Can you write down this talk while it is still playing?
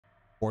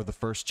or the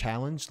first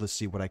challenge. Let's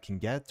see what I can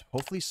get.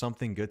 Hopefully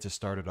something good to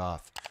start it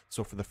off.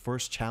 So for the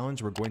first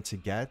challenge, we're going to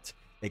get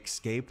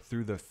escape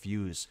through the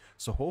fuse.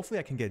 So hopefully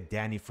I can get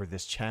Danny for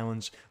this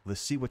challenge.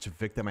 Let's see which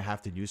victim I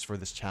have to use for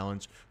this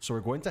challenge. So we're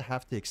going to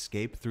have to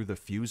escape through the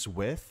fuse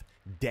with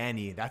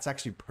Danny. That's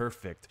actually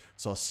perfect.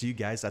 So I'll see you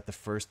guys at the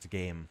first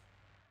game.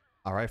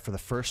 All right, for the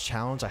first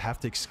challenge, I have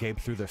to escape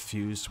through the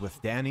fuse with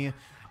Danny.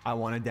 I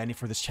wanted Danny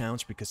for this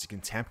challenge because he can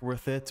tamper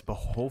with it, but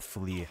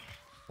hopefully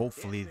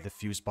the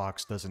fuse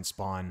box doesn't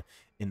spawn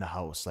in the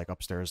house, like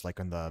upstairs, like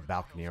on the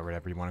balcony or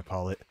whatever you want to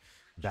call it,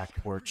 back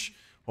porch.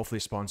 Hopefully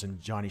it spawns in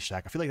Johnny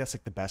Shack. I feel like that's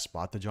like the best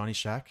spot, the Johnny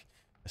Shack,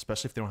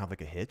 especially if they don't have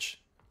like a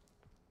hitch.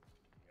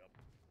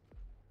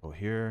 Go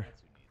here.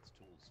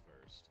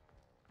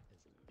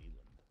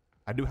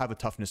 I do have a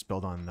toughness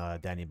build on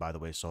Danny, by the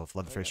way, so if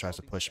Leatherface tries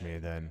to push me,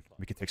 then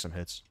we can take some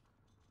hits.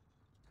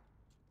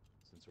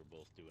 Since we're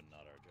both doing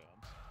not our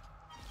jobs.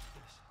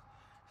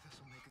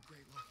 This'll make a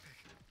great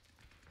lockpick.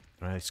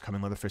 Alright, he's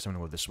coming, Leatherface. I'm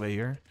gonna go this way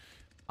here.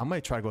 I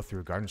might try to go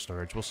through garden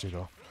storage. We'll see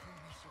though.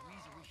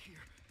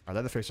 Alright,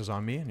 Leatherface is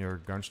on me in your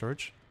garden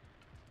storage.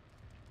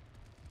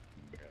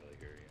 Barely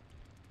hear you.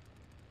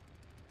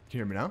 Can you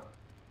hear me now?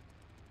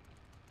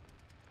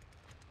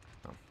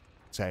 Oh.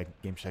 Sad,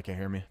 game chat can't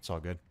hear me. It's all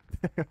good.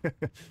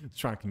 Just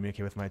trying to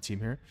communicate with my team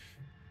here.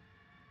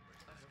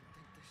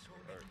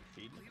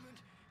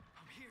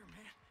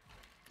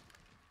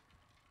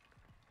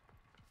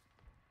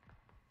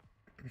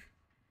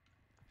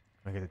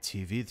 I get the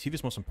TV. The TV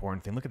is the most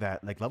important thing. Look at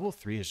that. Like, level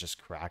 3 is just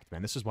cracked,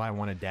 man. This is why I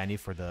wanted Danny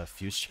for the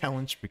fuse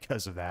challenge,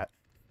 because of that.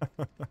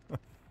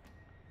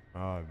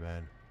 Oh,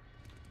 man.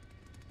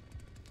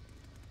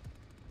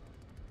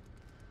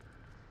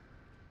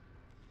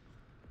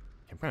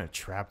 I'm kind of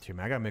trapped here,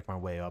 man. I gotta make my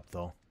way up,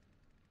 though.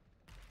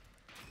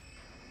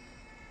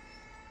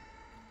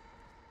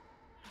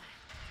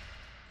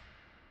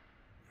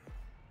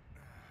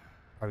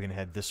 Probably gonna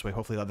head this way.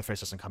 Hopefully the other face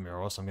doesn't come here,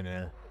 or else I'm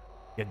gonna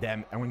get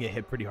them. I'm gonna get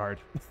hit pretty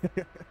hard. I think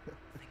they're gone, but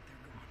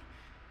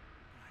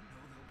I know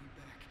they'll be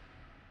back.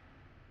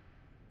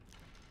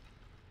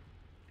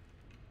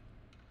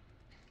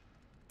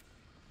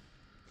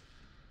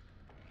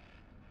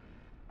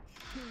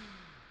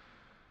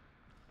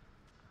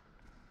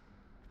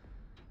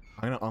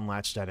 I'm gonna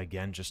unlatch that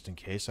again just in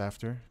case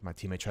after my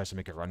teammate tries to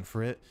make a run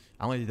for it.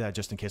 I only did that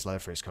just in case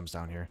Leatherface comes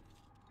down here.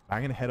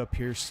 I'm gonna head up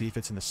here, see if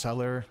it's in the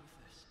cellar,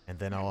 and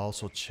then I'll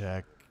also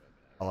check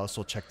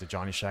the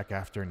Johnny Shack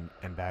after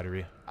and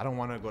battery. I don't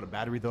want to go to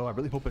battery though. I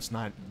really hope it's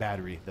not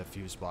battery, the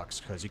fuse box,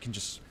 because you can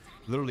just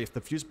literally, if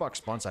the fuse box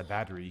spawns at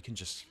battery, you can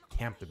just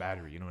camp the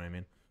battery. You know what I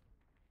mean?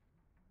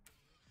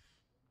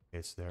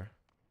 It's there.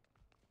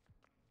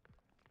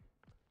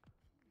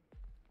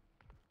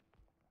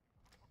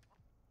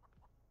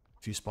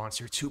 Fuse spawns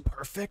here too.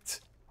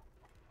 Perfect.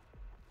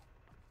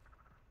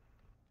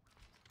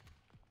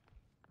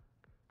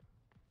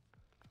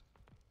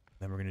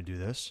 Then we're gonna do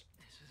this.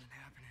 This isn't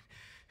happening.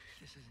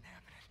 This isn't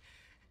happening.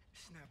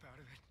 Snap out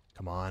of it.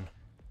 Come on.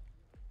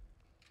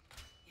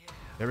 Yeah.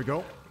 There we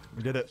go.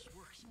 We did it.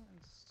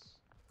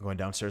 I'm going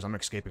downstairs. I'm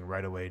escaping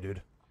right away,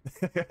 dude.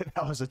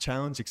 That was a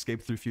challenge.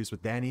 Escape through fuse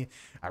with Danny.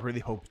 I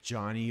really hope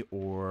Johnny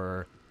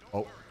or...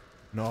 Oh,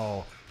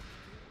 no.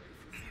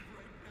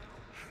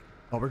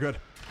 Oh, we're good.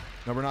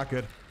 No, we're not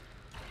good.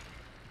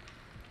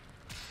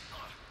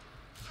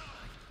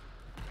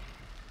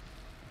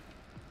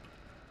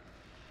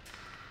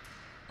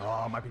 Oh,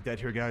 I might be dead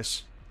here,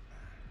 guys.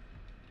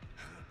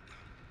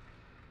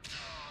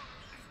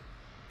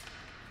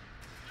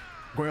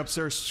 Going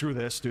upstairs. Screw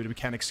this, dude. We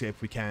can't escape.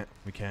 We can't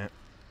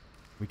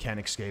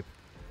escape.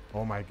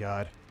 Oh my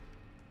god.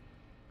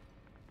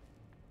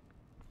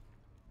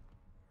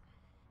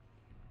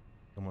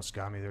 Almost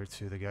got me there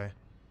too, the guy.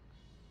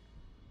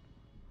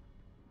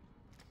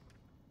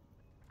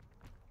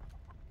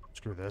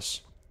 Screw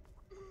this.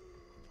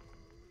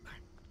 I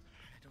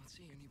don't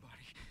see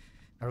anybody.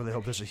 I really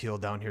hope there's a heal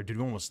down here. Dude,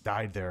 we almost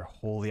died there.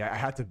 Holy, I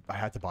had to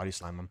body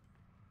slam him.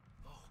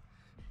 Oh,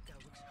 that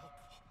looks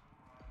helpful.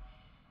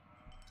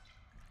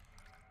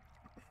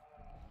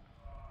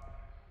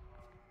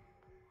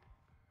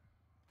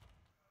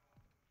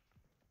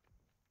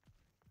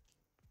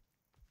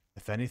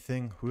 If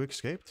anything, who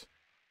escaped?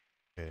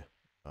 Okay.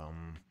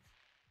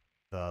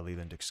 The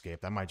Leland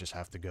escaped. I might just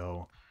have to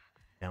go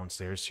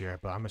downstairs here,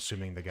 but I'm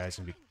assuming the guy's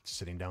gonna be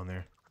sitting down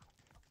there.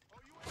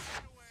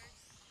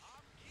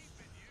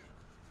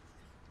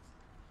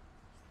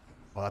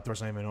 Oh, that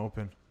door's not even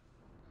open.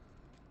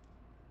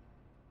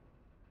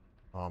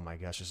 Oh my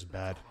gosh, this is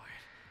bad. Quiet.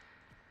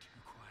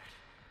 Too quiet.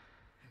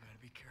 I gotta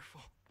be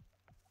careful.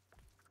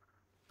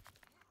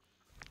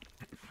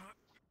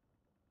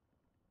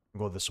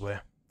 Go this way.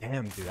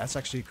 Damn, dude, that's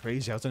actually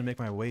crazy. I was gonna make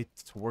my way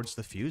towards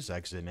the fuse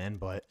exit, man,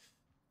 but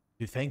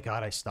dude, thank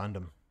God I stunned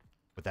him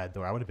with that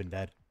door. I would have been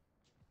dead.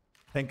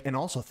 And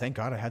also, thank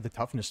God I had the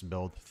toughness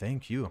build.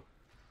 Thank you.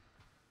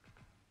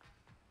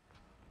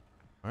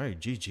 All right,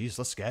 GG's.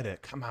 Let's get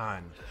it. Come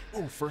on.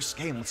 Oh, first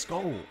game. Let's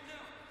go.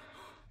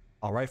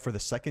 All right, for the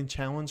second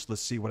challenge,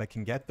 let's see what I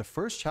can get. The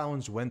first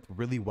challenge went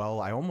really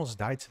well. I almost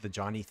died to the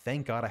Johnny.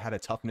 Thank God I had a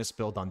toughness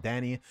build on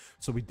Danny.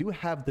 So we do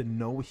have the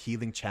no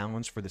healing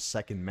challenge for the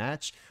second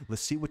match.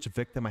 Let's see which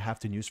victim I have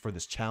to use for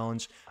this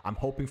challenge. I'm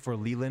hoping for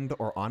Leland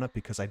or Anna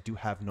because I do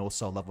have no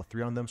cell level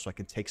 3 on them, so I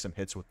can take some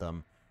hits with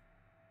them.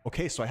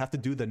 Okay, so I have to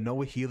do the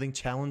no healing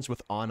challenge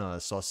with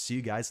Anna. So I'll see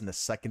you guys in the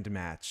second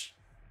match.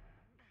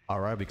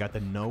 Alright, we got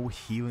the no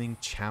healing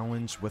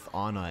challenge with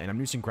Anna, and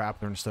I'm using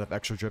Grappler instead of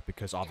Extra Drip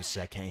because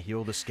obviously I can't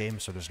heal this game,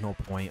 so there's no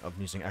point of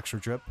using Extra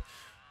Drip.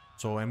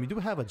 So, and we do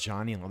have a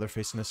Johnny and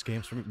Leatherface in this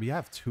game, so we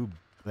have two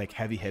like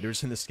heavy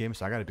hitters in this game,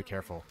 so I gotta be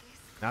careful.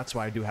 That's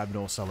why I do have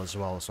no cell as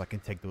well, so I can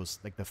take those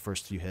like the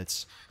first few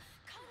hits.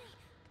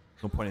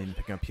 No point in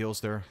picking up heals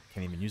there,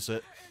 can't even use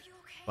it.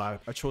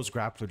 But I chose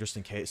Grappler just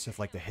in case if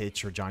like the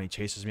Hitch or Johnny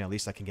chases me, at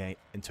least I can get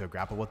into a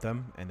grapple with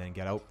them and then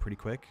get out pretty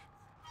quick.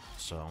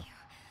 So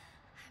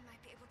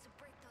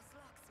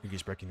I think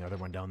he's breaking the other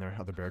one down there,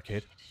 other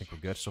barricade. I think we're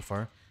good so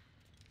far.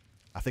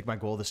 I think my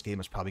goal of this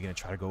game is probably going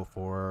to try to go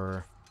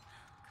for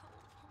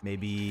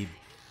maybe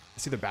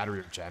it's either battery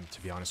or gem,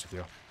 to be honest with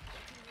you.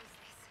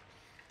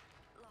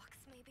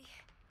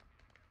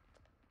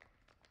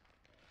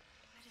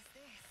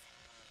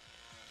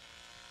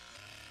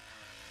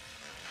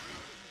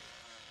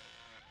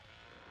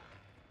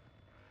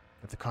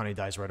 If the Connie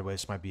dies right away,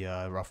 this might be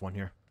a rough one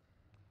here.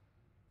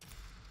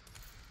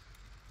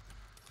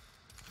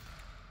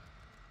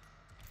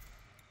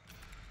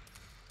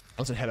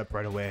 I wasn't head up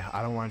right away.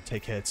 I don't want to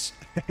take hits.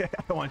 I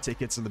don't want to take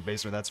hits in the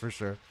basement, that's for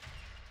sure.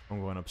 I'm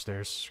going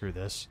upstairs. Screw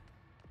this.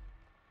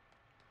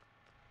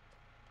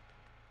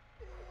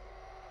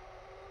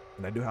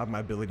 And I do have my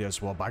ability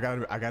as well, but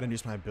I gotta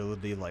use my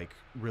ability like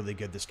really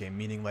good this game.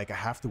 Meaning like I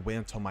have to wait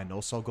until my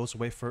no cell goes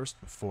away first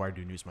before I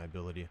do use my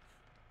ability.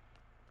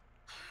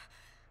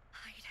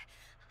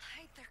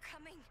 Hide, they're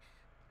coming.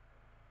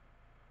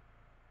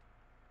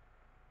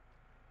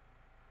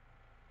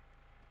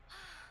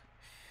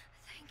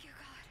 Thank you,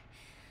 God.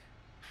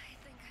 I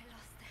think I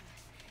lost them.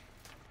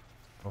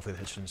 Hopefully the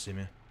hit shouldn't see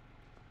me.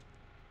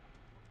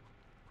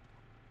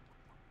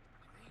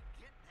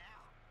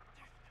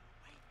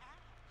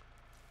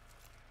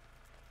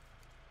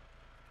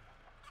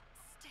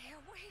 Stay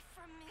away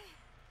from me.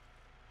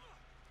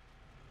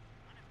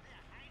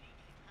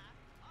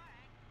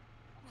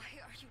 Why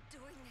are you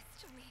doing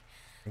this to me?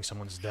 I think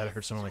someone's dead. I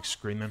heard someone like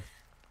screaming.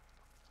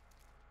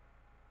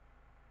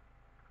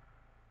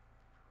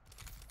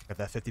 Got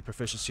that 50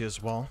 proficiency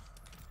as well.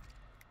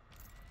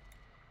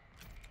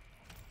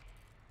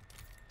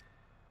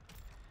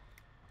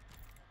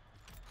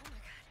 Oh my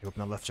God. You open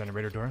that left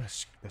generator door.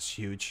 That's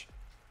huge.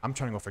 I'm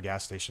trying to go for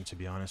gas station, to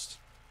be honest.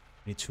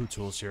 I need two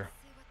tools here.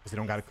 Because they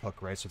don't got to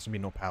cook, right? So it's going to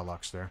be no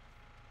padlocks there.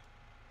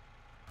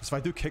 So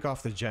if I do kick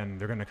off the gen,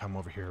 they're going to come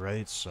over here,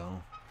 right? So...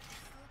 This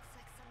looks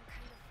like some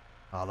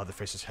kind of...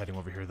 Leatherface is heading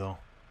over here, though.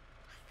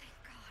 Thank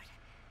God.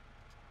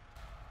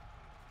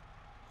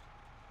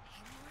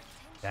 Pay more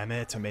attention. Damn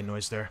it, I made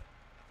noise there.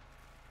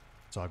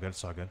 It's all good,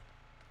 it's all good.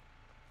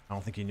 I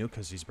don't think he knew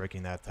because he's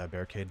breaking that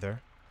barricade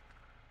there.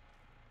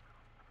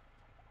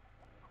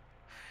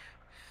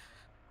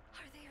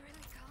 Are they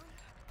really gone?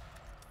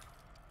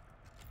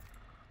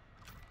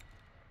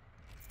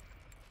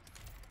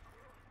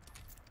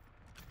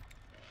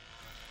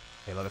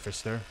 Hey,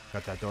 Leatherface there.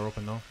 Got that door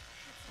open, though.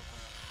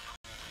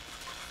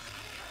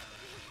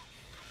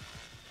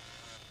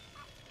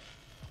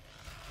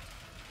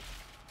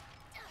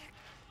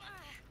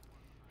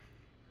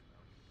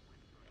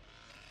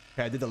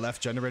 Okay, I did the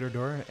left generator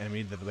door, and we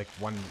need like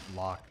one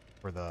lock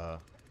for the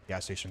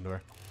gas station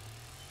door.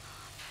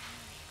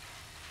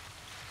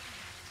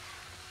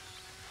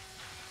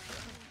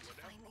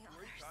 Find the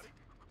others.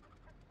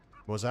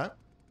 What was that?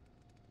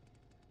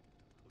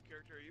 What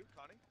character are you,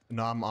 Connie?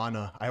 No, I'm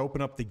Anna. I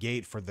open up the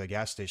gate for the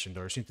gas station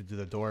door. I just need to do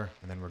the door,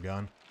 and then we're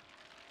gone.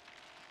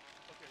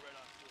 Okay, right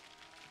on. Cool.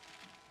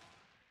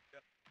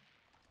 Yep.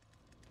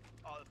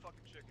 Oh, the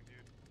fucking chicken,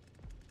 dude.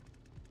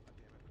 God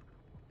damn it.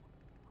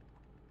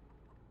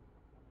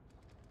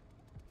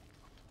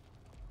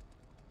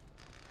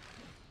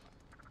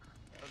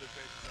 Other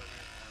faces over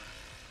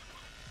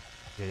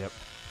here. Yeah, yep.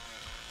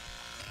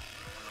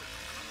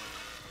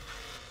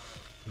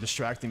 I'm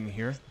distracting me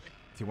here.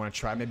 If you want to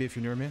try, maybe if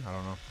you're near me. I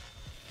don't know.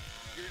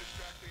 You're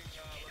distracting,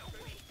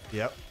 Leatherface?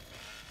 Yep.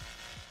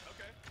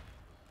 Okay.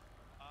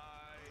 I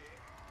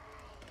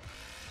will...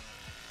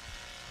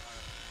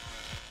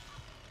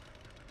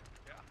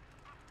 Yeah.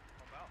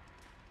 Help out.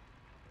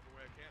 Whatever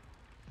way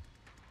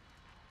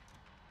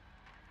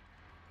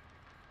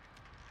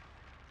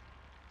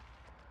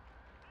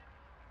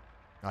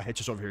I can.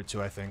 Hitch is over here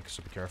too, I think,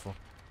 so be careful.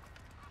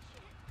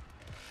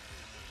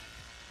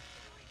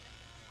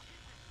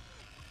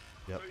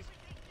 Yep. It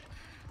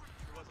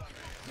was on me.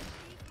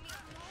 I'm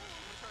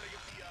trying to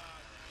get the,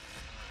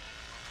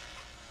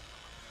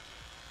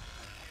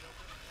 gate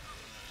open.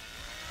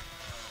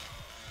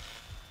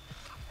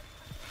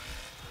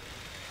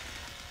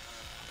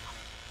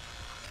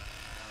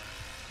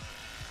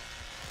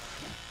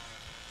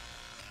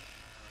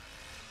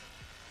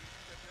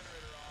 That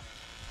generator off.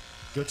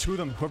 Yo, two of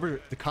them, whoever,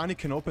 the Connie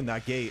can open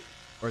that gate,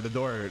 or the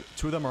door.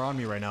 Two of them are on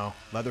me right now.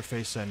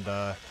 Leatherface and,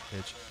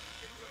 Hitch.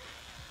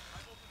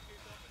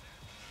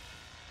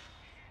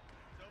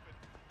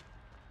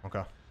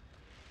 Okay.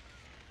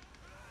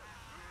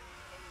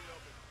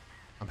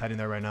 I'm heading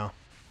there right now.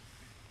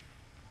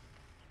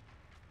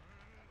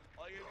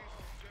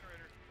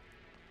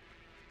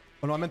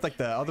 Oh no, I meant like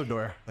the other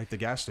door, like the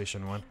gas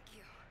station one. Thank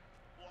you.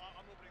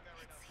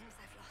 It seems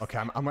I've lost. Okay,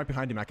 I'm right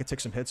behind him. I can take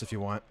some hits if you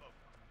want.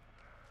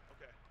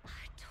 Okay.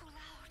 Too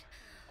loud.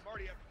 I'm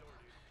already at the door,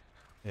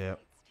 dude. Yeah. Might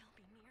still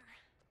be near.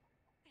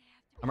 They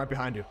have to I'm right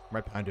behind you. I'm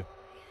right behind you.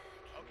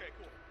 Okay,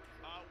 cool.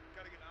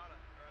 Gotta get Anna.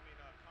 Or I mean,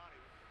 Connie.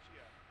 Where's she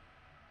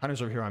at?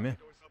 Connie's over here on me.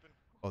 Door's open.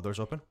 Oh, door's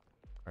open?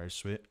 Alright,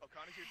 sweet. Oh,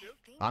 Connie's here too?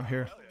 think I'm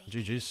here. Hell yeah.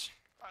 GG's.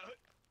 Alright,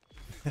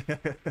 yeah,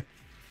 dude,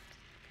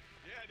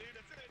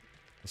 that's it.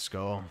 Let's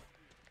go.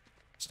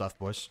 Stuff,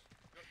 boys.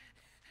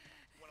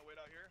 You wanna wait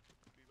out here?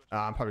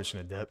 I'm probably just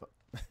gonna dip.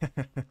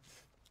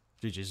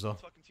 GG's though.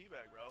 Let's fucking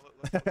teabag, bro.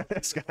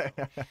 This guy.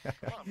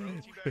 Come on,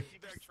 bro.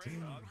 Teabag train,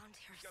 dog. around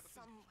here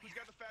somewhere. Who's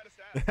got the fattest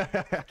ass?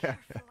 Careful,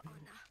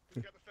 Anna.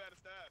 Who's got the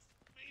fattest ass?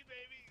 Me,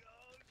 baby.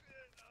 Oh,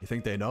 shit. You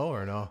think they know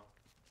or no?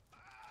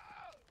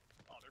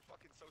 Oh, they're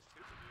fucking so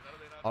stupid, dude. How do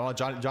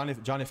they not?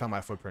 Oh, Johnny found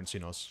my footprints. He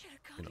knows.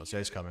 He knows. Yeah,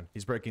 he's coming.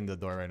 He's breaking the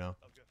door right now.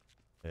 Oh,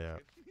 good. Yeah.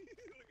 Look at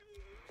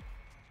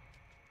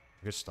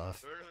Good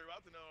stuff. They're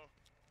about to know.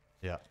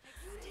 Yeah.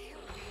 Stay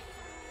away.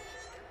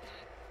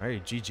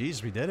 Alright,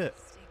 GG's. We did it.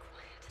 Stay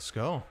quiet. Let's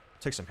go.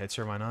 Take some hits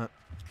here. Why not?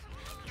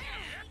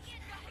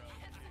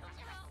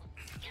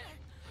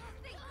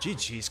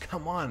 GG's.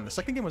 Come on. The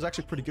second game was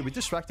actually pretty good. We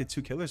distracted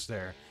 2 killers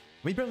there.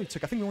 We barely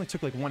took, I think we only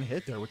took like 1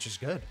 hit there, which is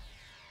good.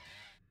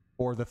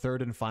 For the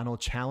third and final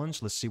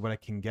challenge, let's see what I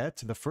can get.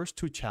 The first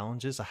 2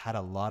 challenges I had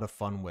a lot of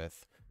fun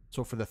with.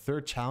 So for the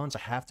third challenge, I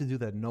have to do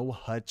the no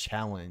HUD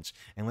challenge.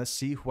 And let's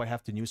see who I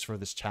have to use for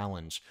this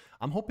challenge.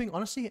 I'm hoping,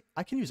 honestly,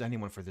 I can use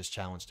anyone for this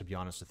challenge, to be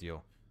honest with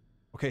you.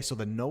 Okay, so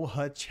the no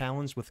HUD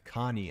challenge with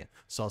Connie.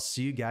 So I'll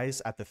see you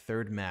guys at the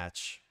third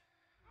match.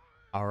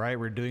 Alright,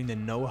 we're doing the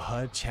no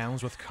HUD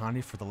challenge with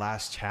Connie for the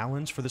last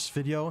challenge for this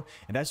video.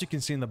 And as you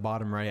can see in the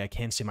bottom right, I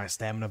can't see my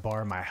stamina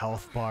bar, my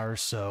health bar,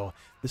 so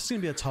this is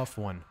going to be a tough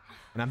one.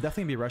 And I'm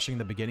definitely going to be rushing in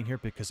the beginning here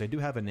because I do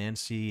have a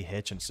Nancy,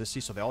 Hitch, and Sissy,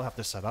 so they all have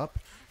to set up.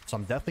 So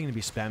I'm definitely going to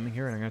be spamming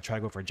here, and I'm going to try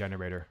to go for a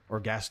generator or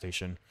gas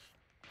station.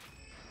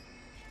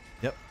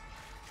 Yep.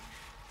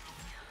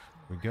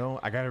 Here we go.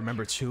 I got to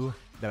remember, too,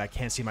 that I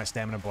can't see my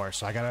stamina bar,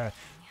 so I gotta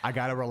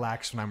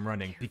relax when I'm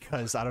running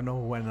because I don't know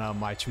when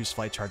my choose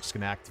flight charge is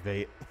gonna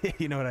activate.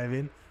 You know what I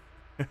mean?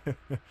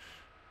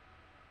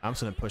 I'm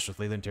just gonna push with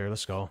Leland here.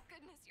 Let's go.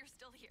 Goodness, you're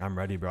still here. I'm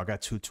ready, bro. I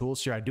got 2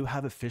 tools here. I do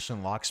have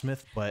Efficient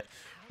Locksmith, but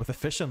with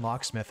Efficient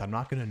Locksmith, I'm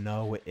not gonna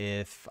know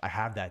if I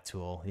have that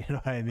tool. You know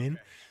what I mean?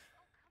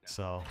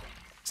 So,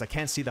 because I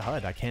can't see the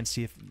HUD. I can't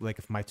see if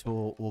my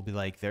tool will be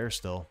like there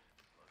still.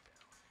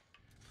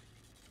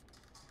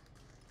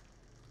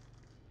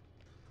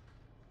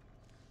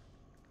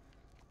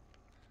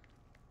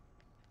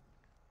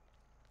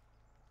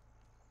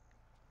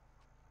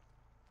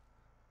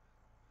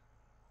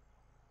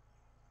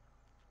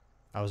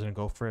 I was gonna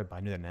go for it, but I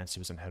knew that Nancy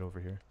was gonna head over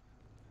here.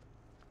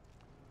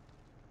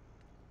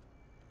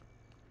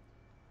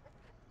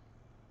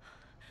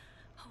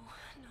 Oh,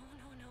 no.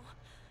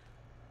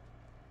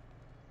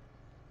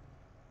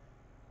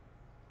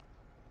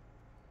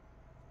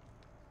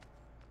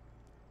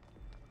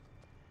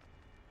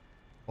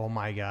 Oh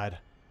my god.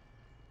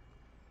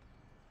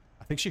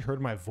 I think she heard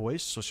my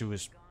voice, so she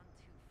was...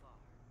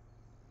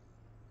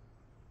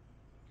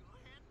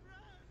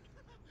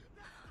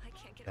 I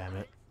can't get Damn over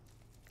it.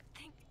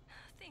 Think.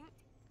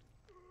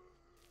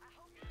 I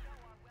hope you know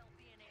our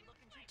well-being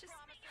looking just go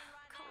away,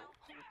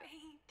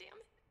 damn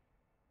it.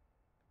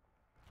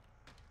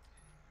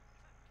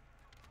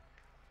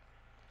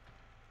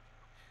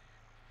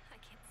 I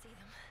can't see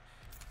them.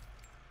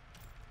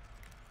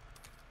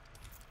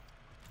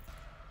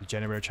 The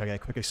generator, try to get a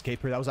quick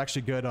escape here. That was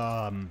actually good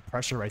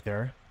pressure right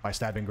there by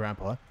stabbing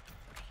Grandpa. Now,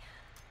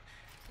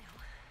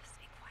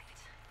 stay quiet.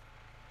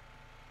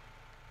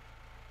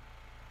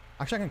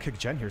 Actually, I can kick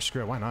Jen here.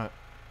 Screw it. Why not?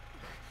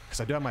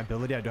 Because I do have my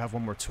ability. I do have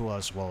 1 more tool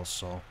as well.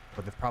 So,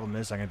 but the problem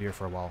is I'm going to be here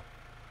for a while.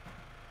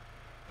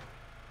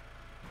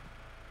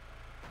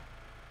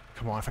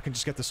 Come on. If I can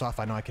just get this off,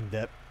 I know I can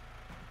dip.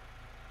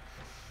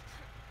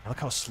 Look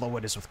how slow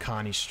it is with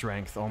Connie's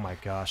strength. Oh my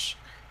gosh.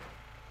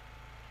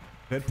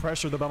 Good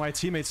pressure though by my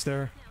teammates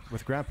there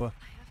with Grandpa. I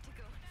have to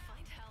go and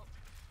find help.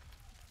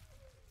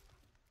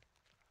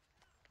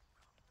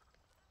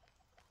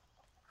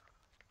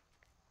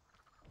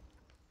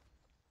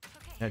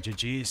 Yeah,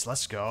 GG's.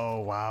 Let's go.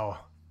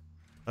 Wow.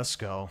 Let's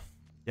go.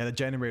 Yeah, the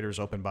generator's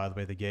open, by the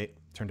way. The gate.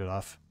 Turned it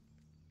off.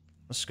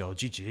 Let's go.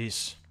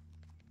 GG's.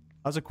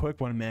 That was a quick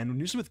one, man.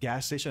 Usually with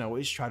gas station, I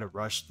always try to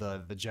rush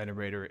the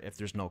generator if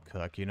there's no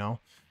cook, you know?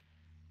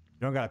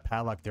 You don't got a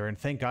padlock there. And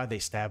thank God they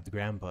stabbed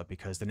Grandpa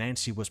because the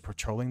Nancy was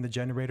patrolling the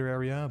generator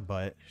area,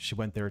 but she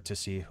went there to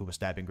see who was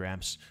stabbing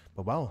Gramps.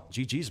 But wow,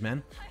 GG's,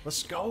 man.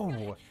 Let's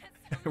go.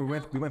 we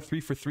went 3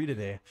 for 3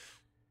 today.